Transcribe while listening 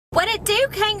What it do,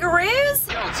 kangaroos?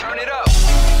 Yo, turn it up.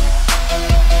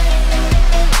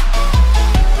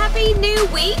 Happy new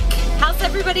week. How's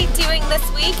everybody doing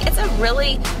this week? It's a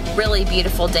really, really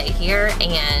beautiful day here,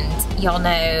 and y'all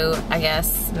know, I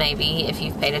guess, maybe if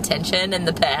you've paid attention in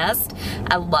the past,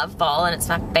 I love fall, and it's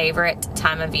my favorite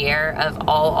time of year of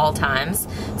all times.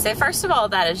 So first of all,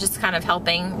 that is just kind of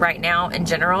helping right now in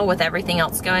general with everything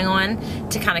else going on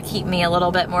to kind of keep me a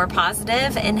little bit more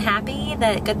positive and happy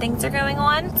that good things are going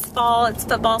on. It's fall, it's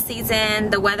football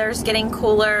season, the weather's getting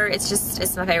cooler.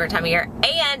 It's my favorite time of year.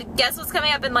 And guess what's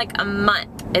coming up in like a month?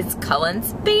 It's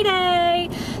Cullen's B-Day.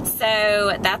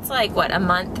 So that's like, what, a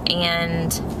month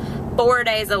and 4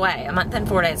 days away, a month and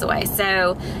 4 days away.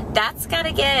 So that's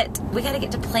we gotta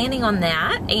get to planning on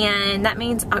that. And that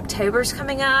means October's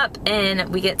coming up, and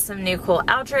we get some new cool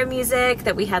outro music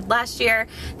that we had last year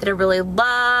that I really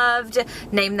loved.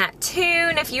 Name that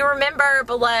tune if you remember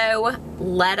below.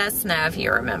 Let us know if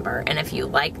you remember and if you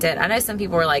liked it. I know some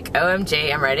people were like,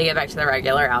 OMG, I'm ready to get back to the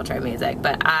regular outro music,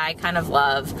 but I kind of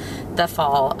love the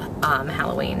fall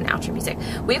Halloween outro music.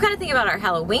 We've got to think about our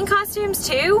Halloween costumes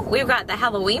too. We've got the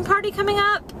Halloween party coming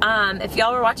up. If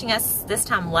y'all were watching us this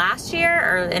time last year,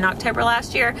 or in October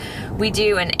last year, we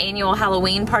do an annual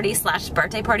Halloween party /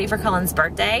 birthday party for Cullen's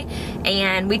birthday,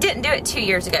 and we didn't do it 2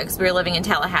 years ago because we were living in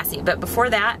Tallahassee, but before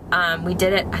that we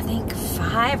did it, I think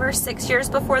 5 or 6 years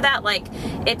before that. Like,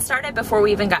 it started before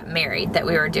we even got married that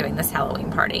we were doing this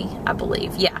Halloween party, I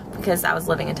believe. Yeah, because I was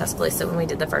living in Tuscaloosa when we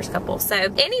did the first couple. So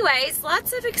anyways,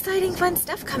 lots of exciting fun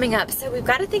stuff coming up. So we've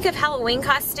got to think of Halloween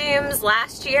costumes.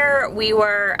 Last year we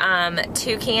were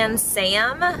Toucan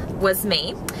Sam was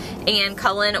me, and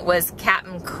Cullen was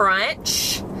Captain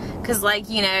Crunch, because, like,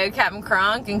 you know, Captain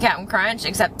Crunk and Captain Crunch,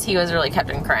 except he was really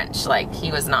Captain Crunch. Like, he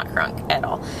was not Crunk at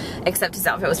all, except his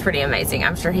outfit was pretty amazing.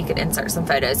 I'm sure he could insert some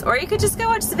photos, or you could just go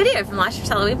watch the video from last year's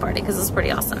Halloween party, because it was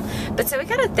pretty awesome. But so we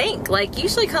gotta think, like,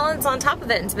 usually Cullen's on top of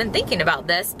it and's been thinking about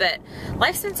this, but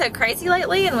life's been so crazy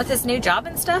lately, and with his new job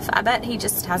and stuff, I bet he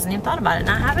just hasn't even thought about it, and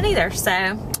I haven't either.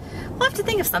 So we'll have to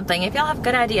think of something. If y'all have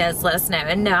good ideas, let us know.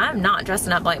 And no, I'm not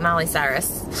dressing up like Miley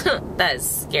Cyrus. That is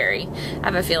scary. I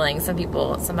have a feeling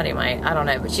somebody might, I don't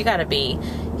know, but you gotta be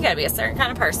a certain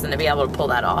kind of person to be able to pull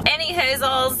that off. Any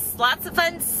hoozles, lots of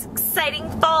fun, exciting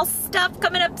fall stuff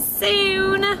coming up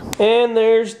soon. And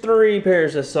there's 3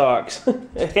 pairs of socks.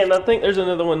 And I think there's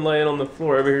another one laying on the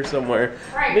floor over here somewhere.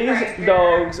 These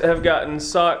dogs have gotten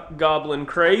sock goblin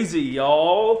crazy,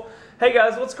 y'all. Hey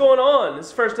guys, what's going on? It's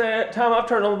the first time I've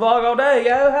turned on the vlog all day.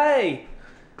 Yo, hey.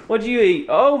 What'd you eat?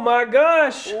 Oh my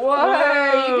gosh.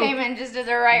 Whoa, you came in just at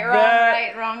the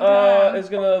wrong time. It's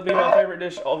gonna be my favorite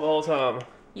dish of all time.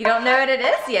 You don't know what it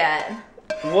is yet.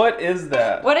 What is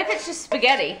that? What if it's just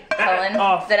spaghetti, Cullen,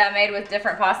 that I made with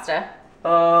different pasta?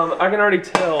 I can already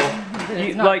tell.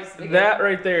 Like spaghetti. that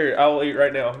right there, I will eat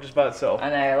right now, just by itself. I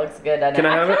know, it looks good. I know. Can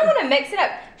I have it? I kind of want to mix it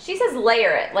up. She says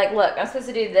layer it. Like, look, I'm supposed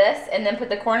to do this and then put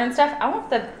the corn and stuff. I want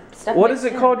the stuff. What is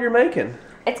it called you're making?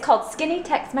 It's called Skinny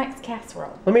Tex-Mex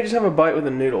Casserole. Let me just have a bite with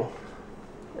a noodle,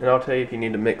 and I'll tell you if you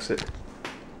need to mix it.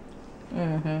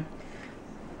 Mm-hmm.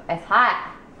 It's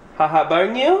hot. Hot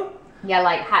burn you? Yeah,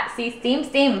 like hot. See, steam.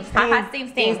 Hot,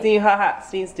 steam. Hot,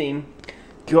 steam.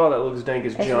 God, that looks dank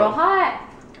as junk. It's real hot.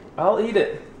 I'll eat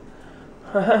it.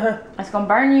 It's gonna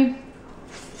burn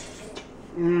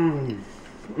you.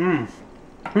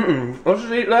 Let's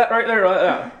just eat that right there, like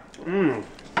that.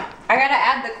 I gotta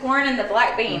add the corn and the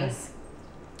black beans.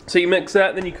 So you mix that,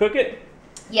 and then you cook it?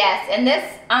 Yes, and this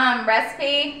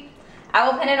recipe, I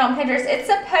will pin it on Pinterest. It's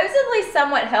supposedly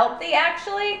somewhat healthy,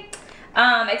 actually.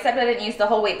 Except I didn't use the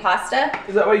whole wheat pasta.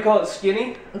 Is that why you call it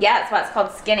skinny? Yeah, that's why it's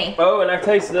called skinny. Oh, and I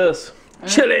taste this.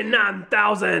 Chili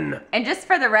 9000. And just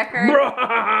for the record,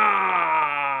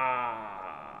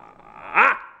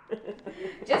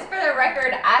 just for the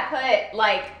record, I put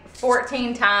like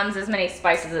 14 times as many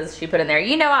spices as she put in there.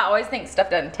 You know, I always think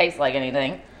stuff doesn't taste like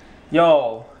anything.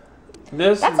 Y'all,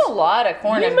 that's a lot of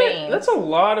corn and beans. That's a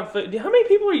lot of food. How many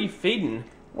people are you feeding?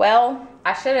 Well,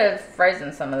 I should have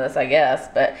frozen some of this, I guess,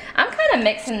 but I'm kind of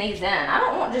mixing these in. I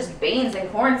don't want just beans and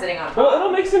corn sitting on top. Well,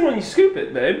 it'll mix in when you scoop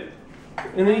it, babe.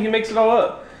 And then you can mix it all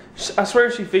up. I swear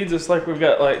she feeds us like we've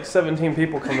got like 17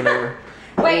 people coming over.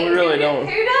 Wait, we really don't.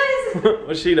 Who does?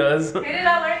 Well, she does. Who did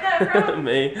I learn that from?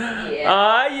 Me.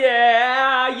 Yeah.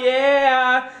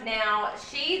 Yeah. Now,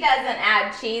 she doesn't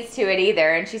add cheese to it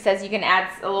either, and she says you can add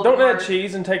a little Don't more. add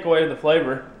cheese and take away the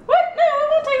flavor. What? No, I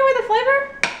won't take away the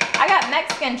flavor. I got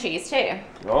Mexican cheese too.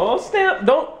 Oh, snap.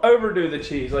 Don't overdo the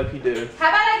cheese like you do. How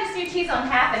about I just do cheese on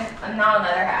half and not on the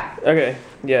other half? Okay.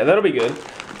 Yeah, that'll be good.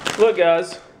 Look,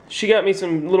 guys. She got me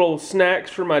some little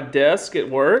snacks for my desk at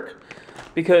work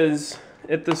because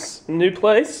at this new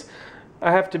place,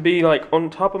 I have to be like on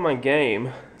top of my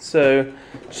game. So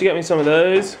she got me some of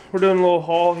those. We're doing a little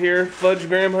haul here. Fudge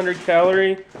graham, 100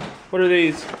 calorie. What are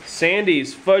these?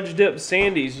 Sandies, fudge dip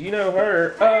Sandies. You know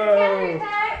her.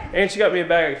 Oh, and she got me a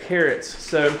bag of carrots.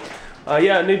 So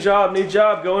yeah, new job,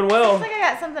 going well. Looks like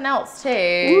I got something else too.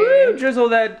 Woo, drizzle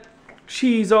that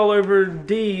cheese all over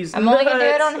D's I'm only gonna do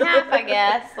it on half, I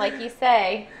guess, like you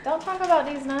say. Don't talk about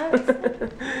these nuts.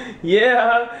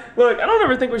 Yeah, look, I don't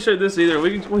ever think we showed this either.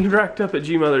 We racked up at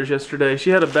G-Mother's yesterday. She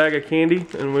had a bag of candy,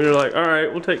 and we were like, all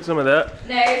right, we'll take some of that.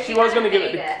 No, she was gonna give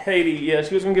it to Katie. Yeah,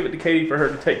 she was gonna give it to Katie for her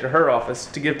to take to her office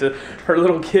to give to her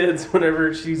little kids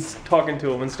whenever she's talking to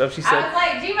them and stuff. She said, I was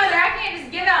like, G-Mother, I can't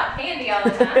just give out candy all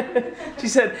the time. She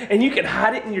said, and you can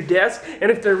hide it in your desk,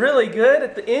 and if they're really good,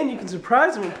 at the end you can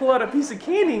surprise them and pull out a piece of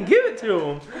candy and give it to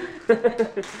them.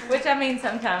 Which, I mean,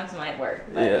 sometimes might work.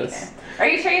 But, yes. You know. Are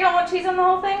you sure you don't want cheese on the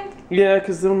whole thing? Yeah,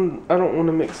 because then I don't want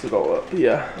to mix it all up.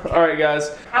 Yeah. All right,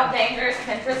 guys. How dangerous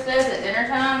Pinterest is at dinner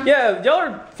time? Yeah, y'all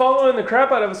are following the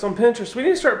crap out of us on Pinterest. We need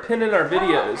to start pinning our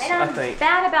videos, I think. I'm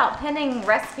bad about pinning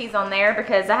recipes on there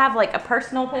because I have like a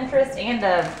personal Pinterest and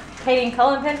a Katie and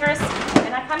Cullen Pinterest,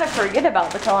 and I kind of forget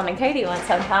about the Cullen and Katie one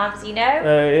sometimes, you know?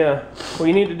 Oh, yeah. Well,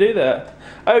 you need to do that.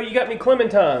 Oh, you got me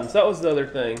clementines. That was the other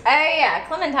thing. Oh, yeah,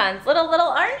 clementines. Little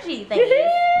orangey things.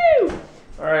 Woohoo!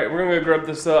 All right, we're gonna go grub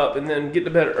this up and then get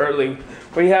to bed early.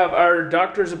 We have our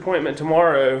doctor's appointment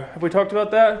tomorrow. Have we talked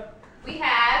about that? We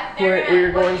have.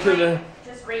 We're going to the...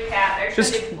 Just recap. They're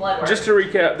just gonna do blood work. Just to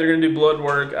recap, they're gonna do blood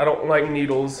work. I don't like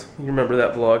needles. You remember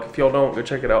that vlog. If y'all don't, go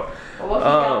check it out. Well, we'll keep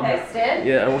y'all posted.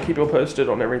 Yeah, we'll keep you posted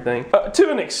on everything. To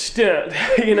an extent,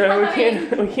 you know, we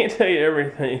can't tell you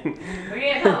everything. We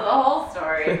can't tell the whole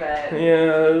story, but...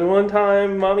 Yeah, one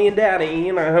time, mommy and daddy,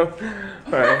 you know.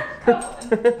 All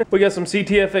right. We got some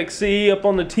CTFXC up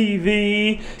on the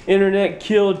TV. Internet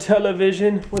killed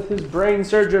television with his brain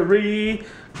surgery.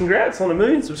 Congrats on 1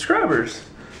 million subscribers.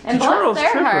 And bless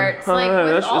their hearts. Like,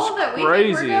 with that's all just that we're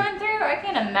going through, I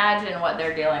can't imagine what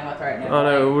they're dealing with right now. I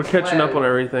know, we're catching up on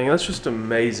everything. That's just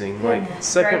amazing. Like,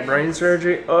 second brain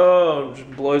surgery, oh, it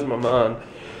just blows my mind.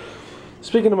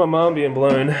 Speaking of my mind being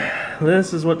blown,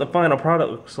 this is what the final product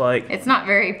looks like. It's not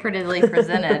very prettily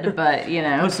presented, but, you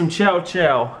know. With some chow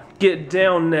chow. Get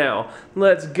down now.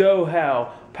 Let's go,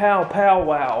 how. Pow, pow,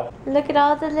 wow. Look at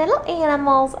all the little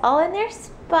animals, all in their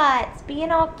spots,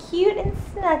 being all cute and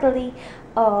snuggly.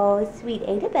 Oh, sweet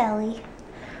Ada Belly.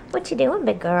 What you doing,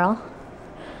 big girl?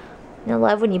 I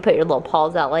love when you put your little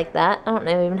paws out like that. I don't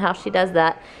know even how she does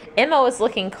that. Emma was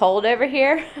looking cold over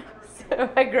here, so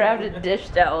I grabbed a dish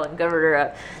towel and covered her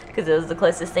up because it was the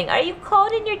closest thing. Are you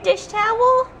cold in your dish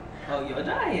towel? Oh, yes,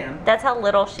 I am. That's how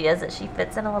little she is, that she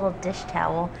fits in a little dish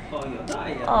towel. Oh, yes,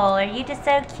 I am. Oh, are you just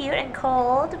so cute and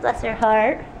cold? Bless her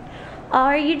heart. Oh,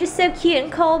 are you just so cute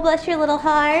and cold? Bless your little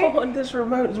heart. Oh, and this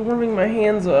remote is warming my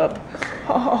hands up.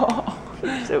 Oh,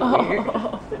 you're so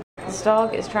weird. This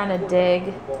dog is trying to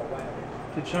dig.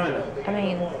 To China. I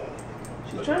mean,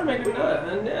 she's trying to make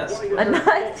a nest. A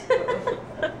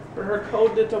nut? For her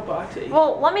cold little body.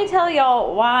 Well, let me tell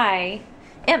y'all why.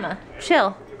 Emma,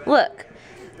 chill. Look,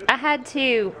 I had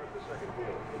to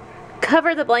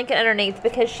cover the blanket underneath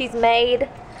because she's made.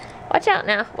 Watch out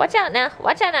now. Watch out now.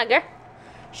 Watch out now, girl.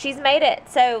 She's made it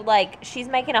so like she's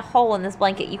making a hole in this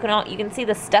blanket. You can see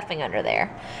the stuffing under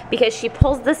there because she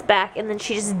pulls this back and then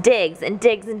she just digs and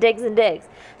digs and digs and digs.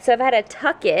 So I've had to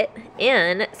tuck it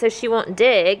in so she won't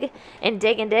dig and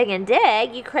dig and dig and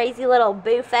dig. You crazy little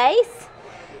boo face.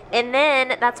 And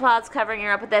then that's why I was covering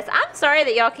her up with this. I'm sorry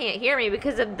that y'all can't hear me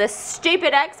because of the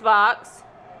stupid Xbox.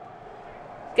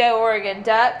 Go Oregon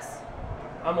Ducks.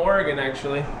 I'm Oregon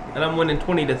actually, and I'm winning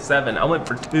 20-7. I went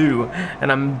for 2,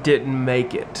 and I didn't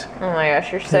make it. Oh my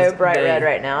gosh, you're so bright red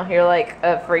right now. You're like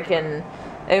a freaking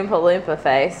Oompa Loompa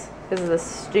face because of this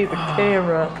stupid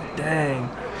camera. Dang.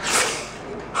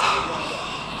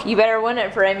 You better win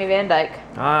it for Amy Van Dyke.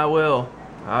 I will.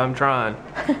 I'm trying.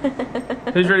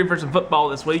 Who's ready for some football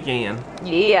this weekend?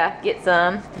 Yeah, get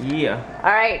some. Yeah.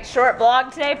 All right, short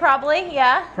vlog today probably,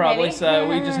 yeah? Probably maybe. so.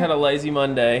 We just had a lazy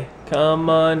Monday. Come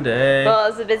Monday. Well,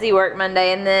 it was a busy work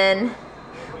Monday and then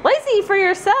lazy for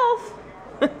yourself.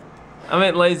 I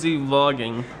meant lazy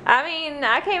vlogging. I mean,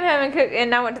 I came home and cooked,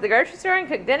 and I went to the grocery store and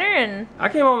cooked dinner and... I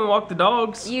came home and walked the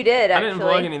dogs. You did, actually. I didn't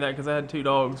vlog any of that because I had 2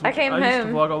 dogs. I came home. I used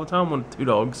to vlog all the time with 2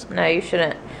 dogs. No, you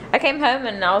shouldn't. I came home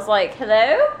and I was like,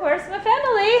 hello, where's my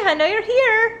family? I know you're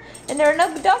here. And there were no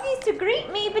doggies to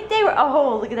greet me, but they were...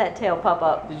 Oh, look at that tail pop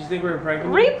up. Did you think we were pranking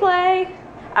you? Replay.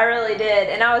 I really did.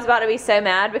 And I was about to be so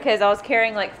mad because I was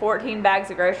carrying like 14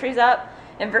 bags of groceries up.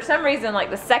 And for some reason, like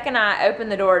the second I opened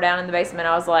the door down in the basement,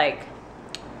 I was like...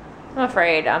 I'm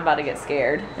afraid I'm about to get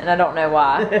scared, and I don't know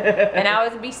why. And I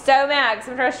would be so mad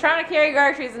because I was trying to carry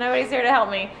groceries and nobody's here to help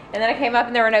me. And then I came up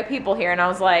and there were no people here, and I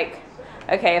was like,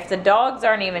 okay, if the dogs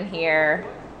aren't even here,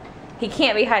 he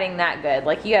can't be hiding that good.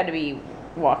 Like, you had to be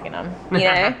walking them, you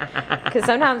know? Because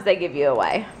sometimes they give you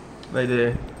away. They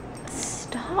do.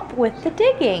 Stop with the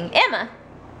digging. Emma!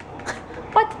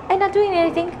 What? I'm not doing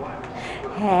anything.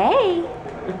 Hey!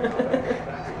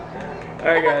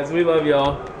 Alright guys, we love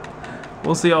y'all.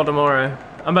 We'll see y'all tomorrow.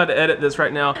 I'm about to edit this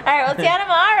right now. Alright, we'll see y'all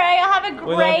tomorrow. Y'all have a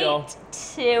great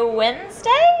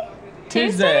Wednesday?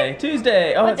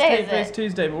 Tuesday. Oh, What it's day is Tape-Face it?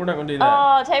 Tuesday, but we're not gonna do that.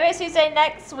 Oh, Tape-Face Tuesday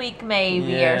next week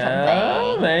maybe or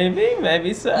something.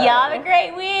 Maybe so. Y'all have a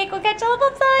great week. We'll catch y'all on the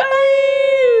flip side.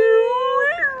 Bye.